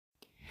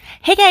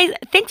Hey guys,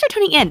 thanks for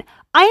tuning in.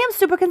 I am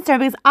super concerned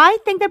because I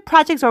think that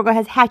Project Zorgo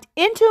has hacked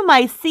into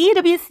my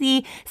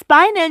CWC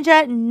Spy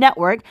Ninja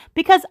Network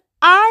because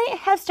I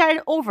have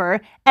started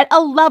over at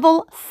a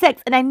level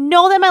 6 and I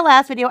know that in my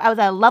last video I was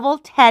at a level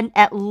 10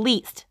 at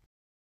least.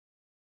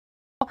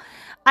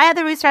 I had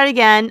to restart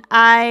again.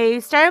 I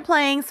started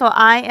playing, so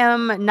I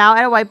am now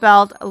at a white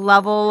belt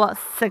level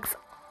 6,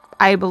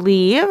 I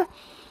believe.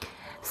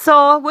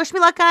 So wish me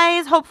luck,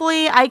 guys.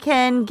 Hopefully I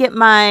can get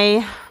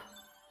my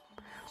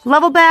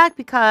level back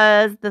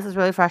because this is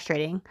really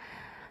frustrating.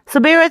 So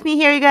bear with me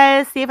here, you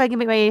guys. See if I can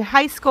make my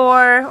high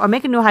score or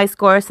make a new high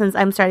score since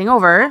I'm starting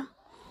over.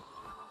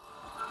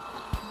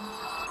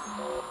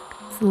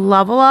 Let's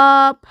level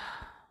up.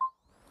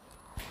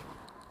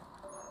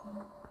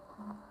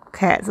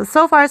 Okay,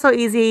 so far so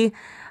easy.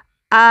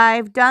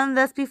 I've done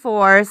this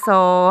before,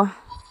 so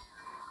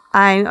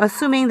I'm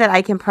assuming that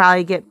I can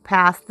probably get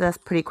past this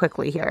pretty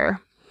quickly here.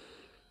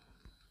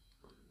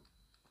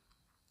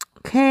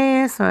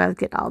 Okay, so I'll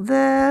get all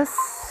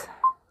this.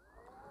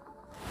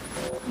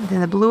 And then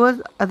the blue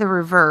is the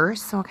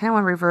reverse, so I kind of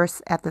want to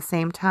reverse at the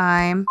same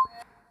time.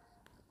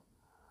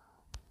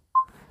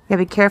 You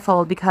gotta be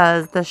careful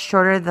because the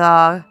shorter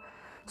the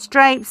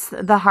stripes,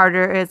 the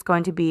harder it's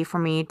going to be for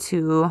me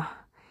to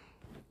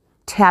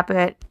tap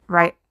it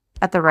right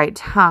at the right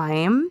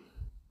time.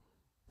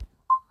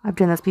 I've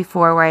done this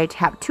before where I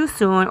tap too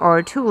soon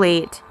or too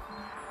late.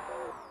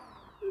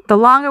 The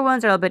longer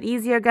ones are a little bit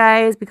easier,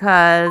 guys,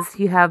 because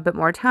you have a bit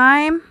more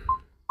time.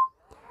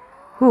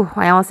 Whew,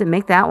 I almost didn't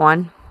make that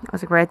one. I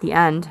was like right at the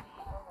end.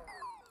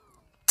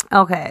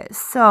 Okay,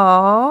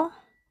 so I'm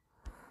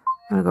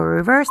gonna go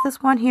reverse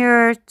this one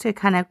here to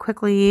kind of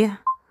quickly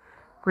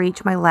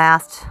reach my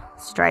last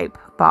stripe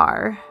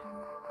bar.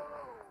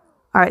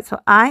 All right, so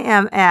I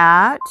am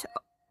at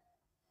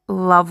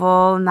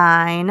level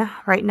 9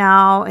 right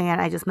now, and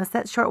I just missed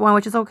that short one,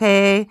 which is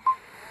okay,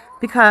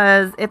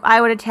 because if I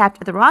would have tapped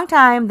at the wrong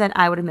time, then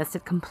I would have missed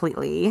it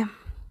completely.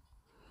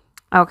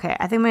 Okay,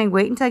 I think I'm going to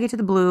wait until I get to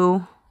the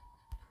blue,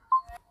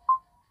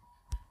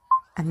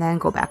 and then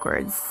go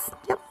backwards.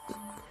 Yep. All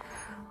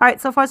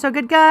right, so far so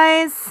good,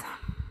 guys.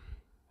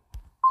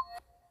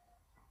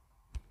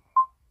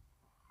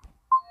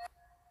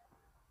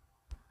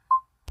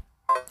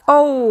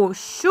 Oh,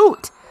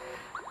 shoot.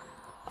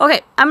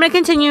 Okay, I'm going to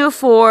continue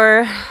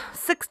for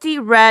 60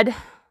 red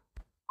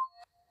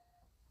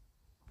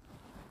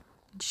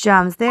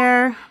gems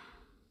there.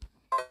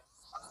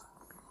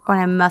 Oh, and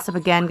I messed up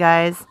again,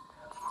 guys.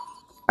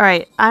 All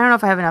right, I don't know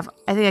if I have enough.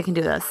 I think I can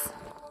do this.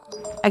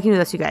 I can do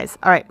this, you guys.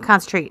 All right,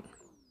 concentrate.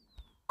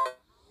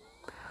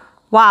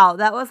 Wow,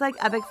 that was like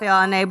epic fail,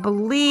 and I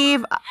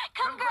believe...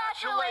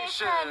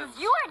 Congratulations!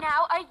 You are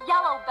now a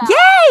yellow belt.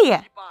 Yay!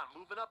 Keep on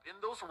moving up in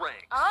those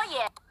ranks. Oh,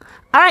 yeah.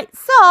 All right,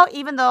 so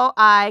even though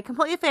I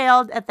completely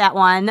failed at that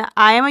one,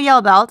 I am a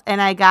yellow belt,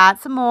 and I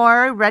got some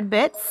more red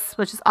bits,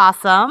 which is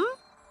awesome.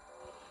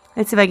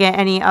 Let's see if I get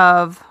any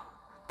of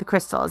the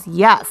crystals.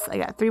 Yes, I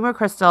got 3 more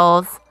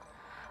crystals.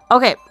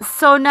 Okay,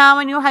 so now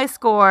my new high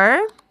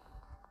score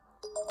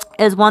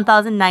is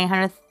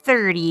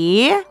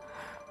 1,930.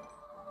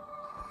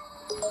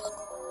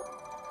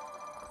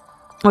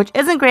 Which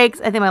isn't great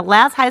because I think my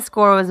last high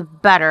score was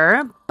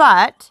better,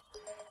 but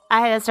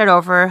I had to start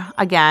over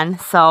again,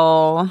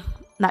 so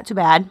not too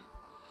bad.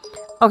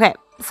 Okay,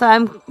 so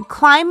I'm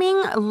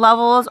climbing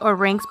levels or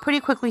ranks pretty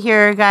quickly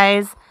here,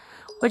 guys,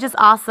 which is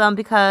awesome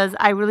because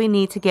I really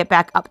need to get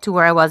back up to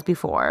where I was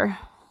before.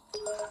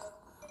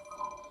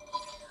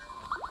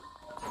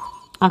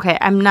 Okay,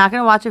 I'm not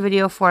going to watch a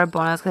video for a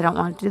bonus because I don't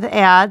want to do the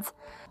ads.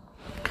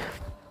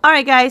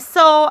 Alright, guys,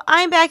 so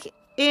I'm back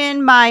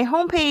in my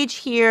homepage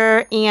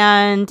here,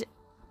 and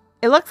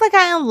it looks like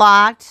I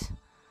unlocked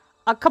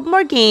a couple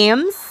more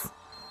games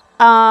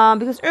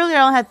because earlier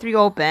I only had 3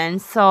 open.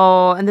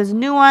 So, and there's a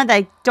new one that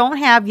I don't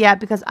have yet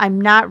because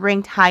I'm not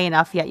ranked high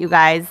enough yet, you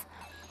guys.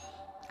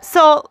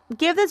 So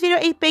give this video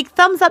a big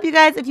thumbs up, you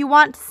guys, if you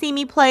want to see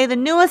me play the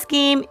newest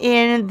game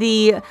in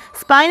the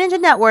Spy Ninja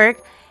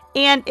Network.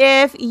 And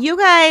if you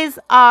guys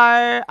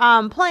are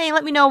playing,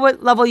 let me know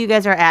what level you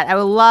guys are at. I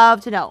would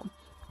love to know.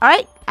 All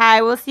right,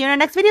 I will see you in our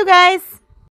next video, guys.